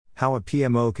How a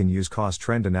PMO can use cost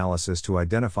trend analysis to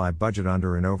identify budget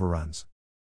under and overruns.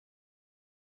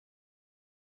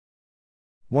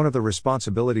 One of the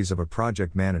responsibilities of a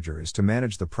project manager is to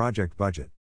manage the project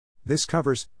budget. This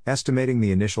covers estimating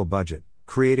the initial budget,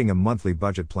 creating a monthly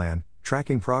budget plan,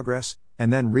 tracking progress,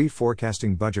 and then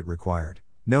reforecasting budget required,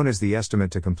 known as the estimate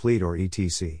to complete or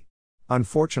ETC.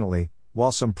 Unfortunately,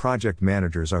 while some project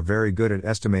managers are very good at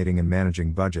estimating and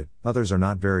managing budget, others are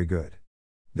not very good.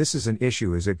 This is an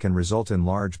issue as it can result in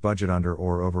large budget under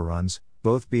or overruns,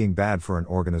 both being bad for an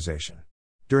organization.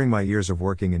 During my years of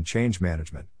working in change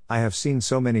management, I have seen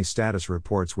so many status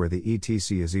reports where the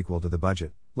ETC is equal to the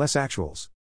budget, less actuals.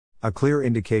 A clear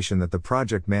indication that the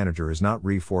project manager is not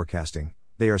reforecasting,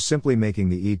 they are simply making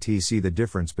the ETC the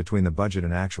difference between the budget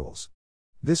and actuals.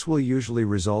 This will usually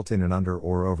result in an under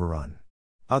or overrun.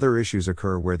 Other issues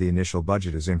occur where the initial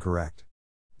budget is incorrect.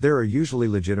 There are usually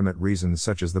legitimate reasons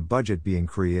such as the budget being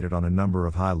created on a number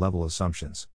of high-level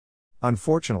assumptions.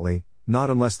 Unfortunately,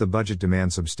 not unless the budget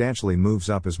demand substantially moves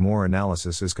up as more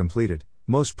analysis is completed,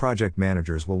 most project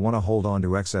managers will want to hold on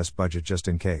to excess budget just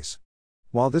in case.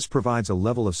 While this provides a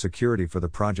level of security for the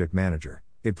project manager,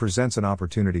 it presents an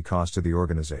opportunity cost to the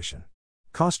organization.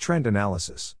 Cost trend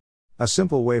analysis. A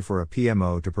simple way for a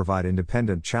PMO to provide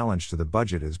independent challenge to the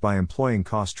budget is by employing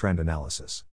cost trend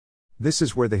analysis. This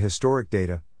is where the historic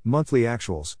data, monthly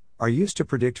actuals, are used to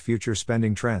predict future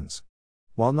spending trends.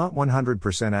 While not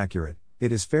 100% accurate,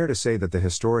 it is fair to say that the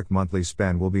historic monthly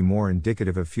spend will be more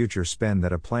indicative of future spend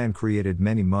than a plan created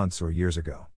many months or years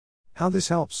ago. How this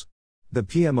helps? The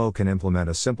PMO can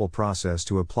implement a simple process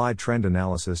to apply trend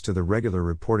analysis to the regular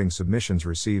reporting submissions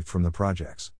received from the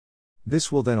projects.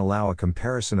 This will then allow a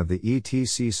comparison of the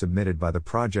ETC submitted by the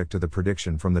project to the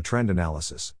prediction from the trend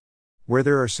analysis. Where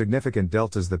there are significant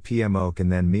deltas, the PMO can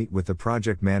then meet with the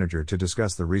project manager to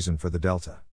discuss the reason for the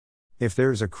delta. If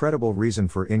there is a credible reason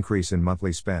for increase in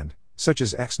monthly spend, such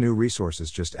as X new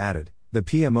resources just added, the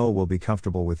PMO will be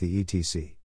comfortable with the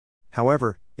ETC.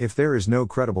 However, if there is no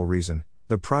credible reason,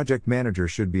 the project manager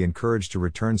should be encouraged to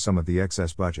return some of the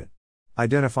excess budget.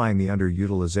 Identifying the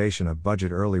underutilization of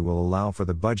budget early will allow for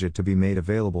the budget to be made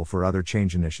available for other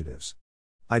change initiatives.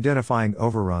 Identifying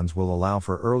overruns will allow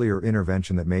for earlier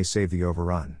intervention that may save the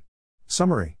overrun.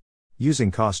 Summary. Using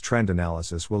cost trend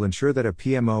analysis will ensure that a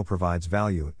PMO provides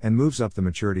value and moves up the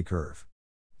maturity curve.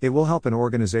 It will help an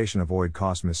organization avoid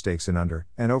cost mistakes in under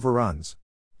and overruns.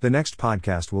 The next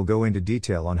podcast will go into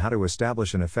detail on how to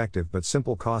establish an effective but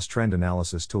simple cost trend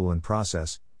analysis tool and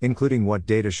process, including what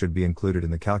data should be included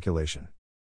in the calculation.